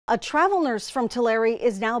A travel nurse from Tulare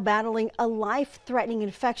is now battling a life-threatening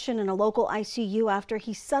infection in a local ICU after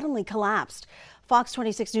he suddenly collapsed. Fox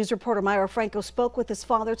 26 News reporter Myra Franco spoke with his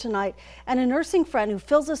father tonight and a nursing friend who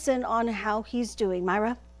fills us in on how he's doing.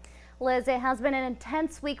 Myra? Liz, it has been an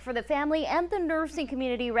intense week for the family and the nursing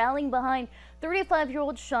community rallying behind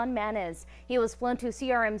 35-year-old Sean Maness. He was flown to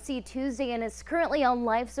CRMC Tuesday and is currently on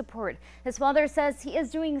life support. His father says he is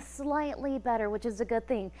doing slightly better, which is a good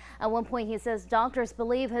thing. At one point, he says doctors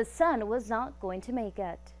believe his son was not going to make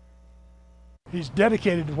it. He's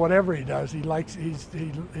dedicated to whatever he does. He loves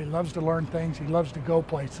to learn things. He loves to go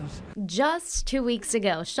places. Just 2 weeks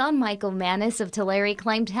ago, Sean Michael Maness of Tulare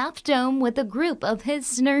climbed Half Dome with a group of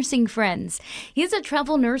his nursing friends. He's a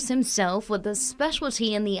travel nurse himself with a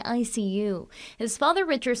specialty in the ICU. His father,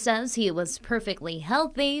 Richard, says he was perfectly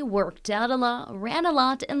healthy, worked out a lot, ran a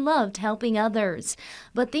lot, and loved helping others.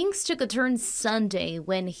 But things took a turn Sunday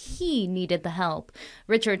when he needed the help.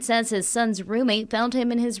 Richard says his son's roommate found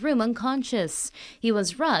him in his room unconscious. He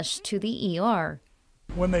was rushed to the ER.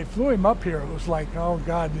 When they flew him up here, it was like, oh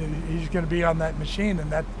God, he's going to be on that machine,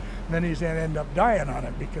 and then he's going to end up dying on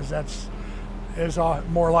it, because that's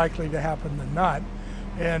more likely to happen than not.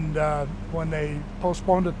 And when they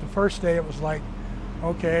postponed it the first day, it was like,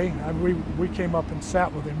 okay, we came up and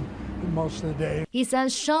sat with him most of the day. He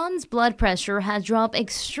says Sean's blood pressure had dropped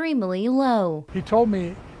extremely low. He told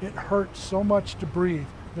me it hurt so much to breathe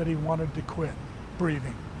that he wanted to quit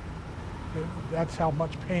breathing. That's how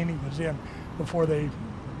much pain he was in before they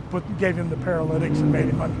gave him the paralytics and made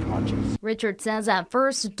him unconscious. Richard says at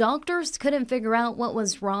first, doctors couldn't figure out what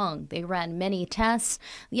was wrong. They ran many tests.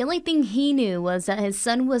 The only thing he knew was that his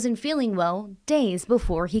son wasn't feeling well days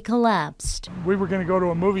before he collapsed. We were going to go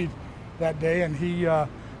to a movie that day, and he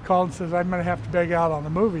called and says, I'm going to have to beg out on the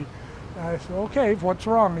movie. And I said, okay, what's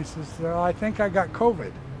wrong? He says, I think I got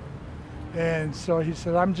COVID. And so he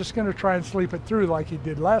said, I'm just going to try and sleep it through like he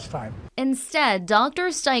did last time. Instead,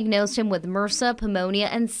 doctors diagnosed him with MRSA, pneumonia,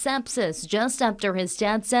 and sepsis just after his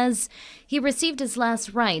dad says he received his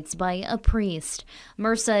last rites by a priest.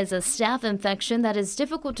 MRSA is a staph infection that is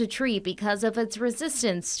difficult to treat because of its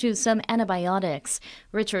resistance to some antibiotics.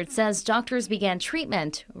 Richard says doctors began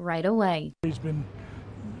treatment right away. He's been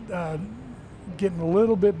getting a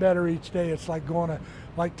little bit better each day. It's like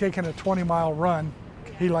taking a 20-mile run.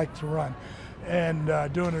 He likes to run, and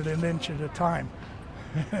doing it an inch at a time.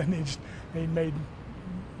 And he made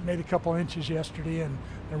a couple inches yesterday, and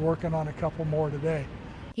they're working on a couple more today.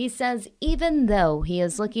 He says even though he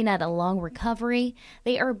is looking at a long recovery,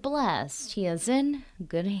 they are blessed he is in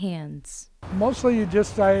good hands. Mostly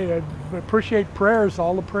I appreciate prayers,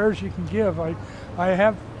 all the prayers you can give. I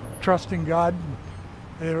have trust in God,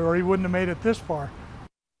 or he wouldn't have made it this far.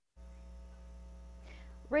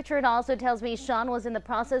 Richard also tells me Sean was in the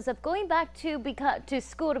process of going back to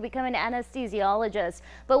school to become an anesthesiologist.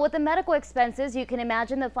 But with the medical expenses, you can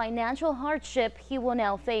imagine the financial hardship he will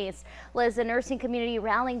now face. Liz, the nursing community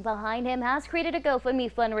rallying behind him has created a GoFundMe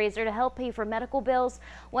fundraiser to help pay for medical bills.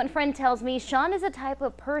 One friend tells me Sean is the type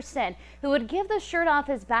of person who would give the shirt off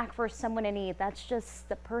his back for someone in need. That's just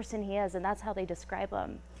the person he is, and that's how they describe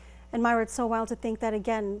him. And Myra, it's so wild to think that,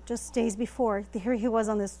 again, just days before, here he was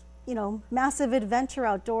on this massive adventure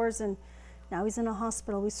outdoors, and now he's in a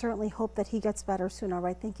hospital. We certainly hope that he gets better soon. All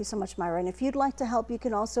right, thank you so much, Myra. And if you'd like to help, you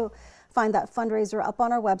can also find that fundraiser up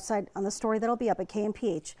on our website on the story that'll be up at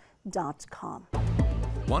KMPH.com.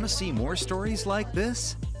 Want to see more stories like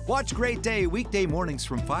this? Watch Great Day weekday mornings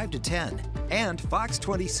from 5 to 10 and Fox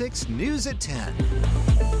 26 News at 10.